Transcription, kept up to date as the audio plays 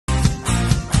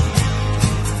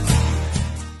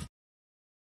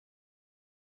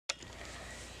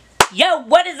Yo,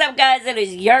 what is up, guys? It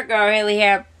is your girl Haley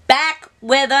here, back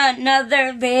with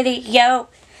another video.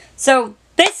 So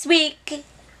this week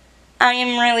I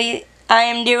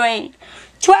am doing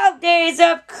 12 Days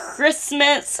of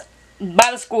Christmas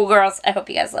by the Schoolgirls. I hope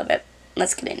you guys love it.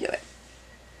 Let's get into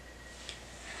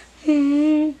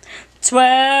it.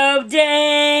 12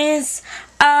 days,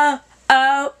 oh,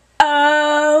 oh,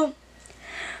 oh.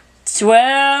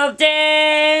 12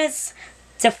 days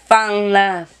to fall in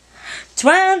love.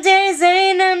 12 days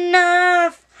ain't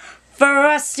enough for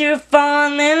us to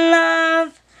fall in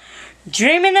love.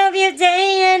 Dreaming of you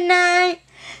day and night.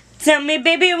 Tell me,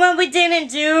 baby, what we didn't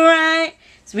do right.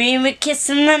 So we were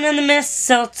kissing under the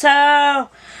mistletoe.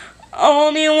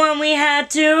 Only one we had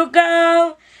to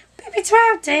go. Baby,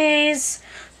 12 days.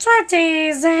 12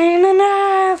 days ain't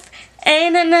enough.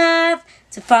 Ain't enough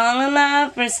to fall in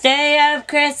love. First day of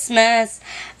Christmas,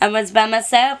 I was by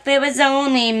myself, it was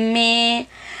only me.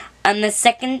 On the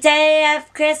second day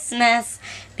of Christmas,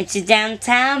 met you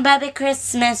downtown by the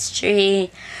Christmas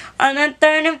tree. On the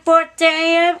third and fourth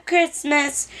day of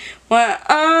Christmas, were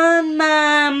on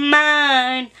my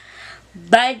mind.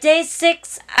 By day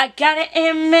 6, I gotta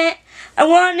admit, I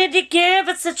wanted to give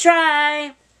us a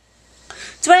try.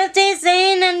 12 days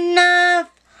ain't enough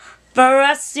for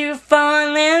us to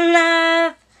fall in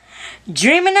love.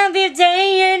 Dreaming of you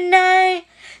day and night.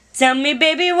 Tell me,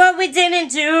 baby, what we didn't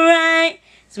do right.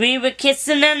 So we were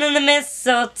kissing under the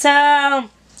mistletoe.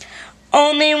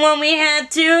 Only one we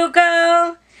had to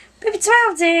go. Baby,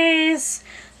 12 days.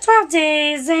 12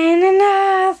 days ain't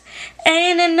enough.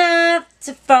 Ain't enough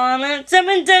to fall in.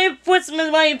 7 days Christmas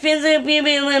while you feeling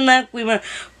feeling like we were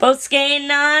both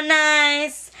skating on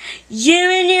ice. You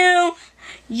and you.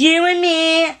 You and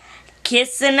me.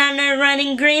 Kissing under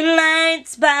running green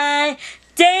lights. By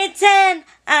day 10,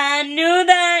 I knew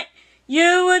that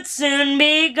you would soon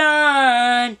be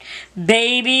gone.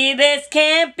 Baby, this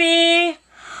can't be.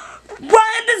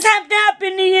 Why does this have to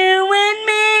happen to you and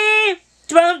me?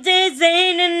 12 days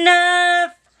ain't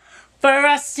enough for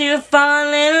us to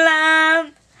fall in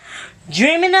love.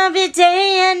 Dreaming of you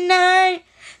day and night.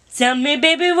 Tell me,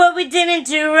 baby, what we didn't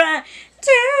do right.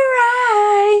 Do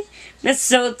right.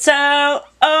 Mistletoe,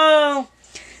 oh,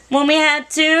 when we had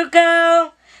to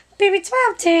go. Baby,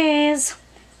 12 days.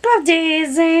 12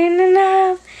 days ain't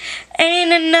enough.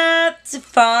 Ain't enough to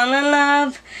fall in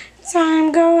love.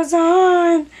 Time goes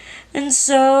on, and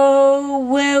so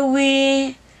will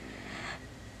we.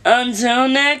 Until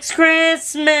next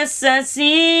Christmas, I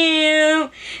see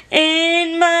you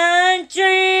in my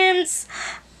dreams.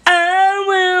 I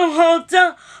will hold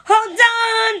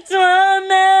on to a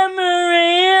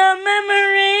memory, a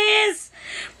memories,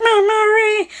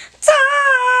 memory time.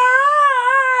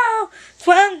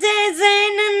 12 days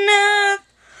ain't enough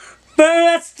for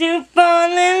us to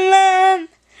fall in love.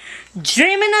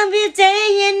 Dreaming of you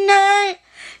day and night.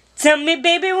 Tell me,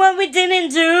 baby, what we didn't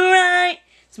do right.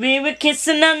 So we were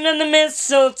kissing under the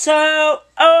mistletoe.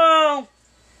 Oh,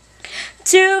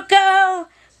 to go.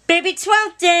 Baby,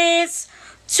 12 days.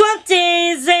 12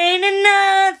 days ain't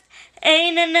enough.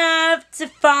 Ain't enough to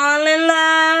fall in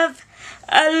love.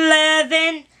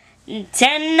 11,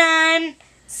 10, 9,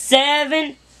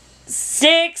 7,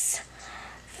 6,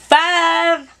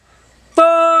 5,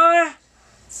 4,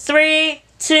 3,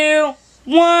 2,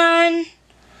 1.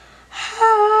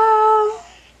 Oh,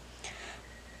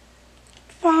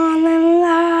 fall in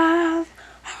love.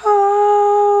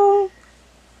 Oh,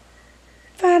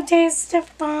 5 days to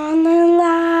fall in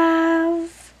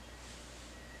love.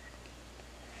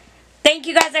 Thank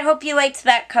you guys. I hope you liked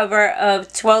that cover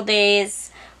of 12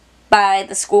 Days by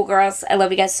the Schoolgirls. I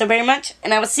love you guys so very much.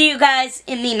 And I will see you guys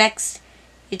in the next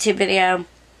YouTube video.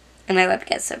 And I love you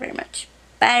guys so very much.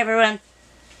 Bye, everyone.